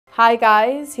Hi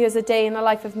guys, here's a day in the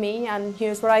life of me and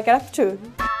here's what I get up to.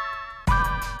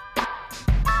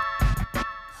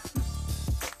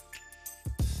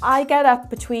 I get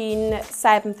up between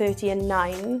 7:30 and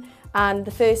 9 and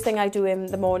the first thing I do in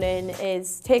the morning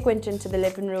is take Winter into the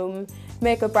living room,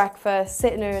 make her breakfast,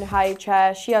 sit in her in a high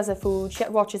chair, she has her food, she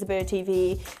watches a bit of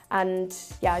TV and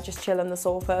yeah, just chill on the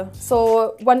sofa.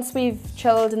 So once we've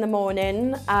chilled in the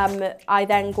morning, I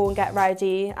then go and get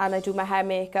ready and I do my hair,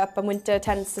 makeup, and Winter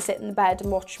tends to sit in the bed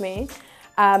and watch me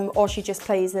or she just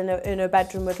plays in her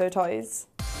bedroom with her toys.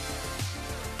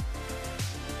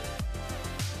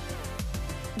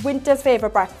 Winter's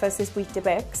favourite breakfast is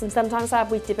Weetabix, and sometimes I have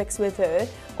Weetabix with her,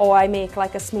 or I make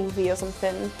like a smoothie or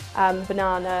something,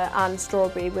 banana and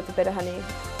strawberry with a bit of honey.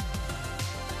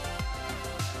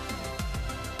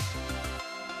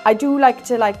 I do like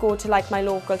to go to my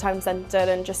local town centre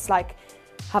and just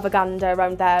have a gander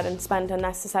around there and spend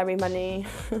unnecessary money.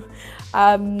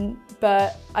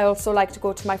 But I also like to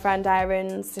go to my friend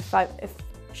Erin's if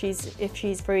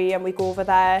she's free and we go over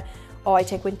there. Or I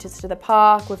take Winter to the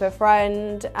park with her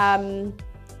friend.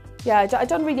 Yeah, I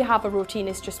don't really have a routine,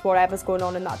 it's just whatever's going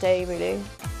on in that day, really.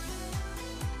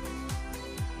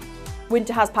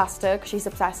 Winter has pasta because she's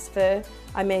obsessed with it.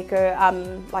 I make her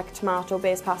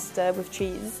tomato-based pasta with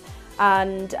cheese.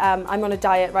 And I'm on a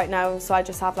diet right now, so I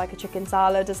just have a chicken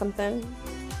salad or something.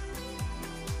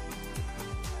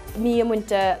 Me and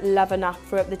Winter love a nap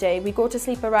throughout the day. We go to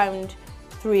sleep around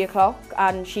 3 o'clock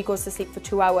and she goes to sleep for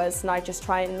 2 hours and I just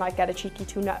try and get a cheeky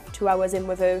 2 hours in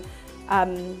with her.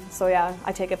 So yeah,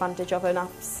 I take advantage of her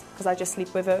naps because I just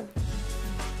sleep with her.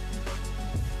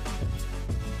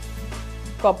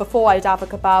 God, before I'd have a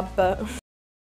kebab, but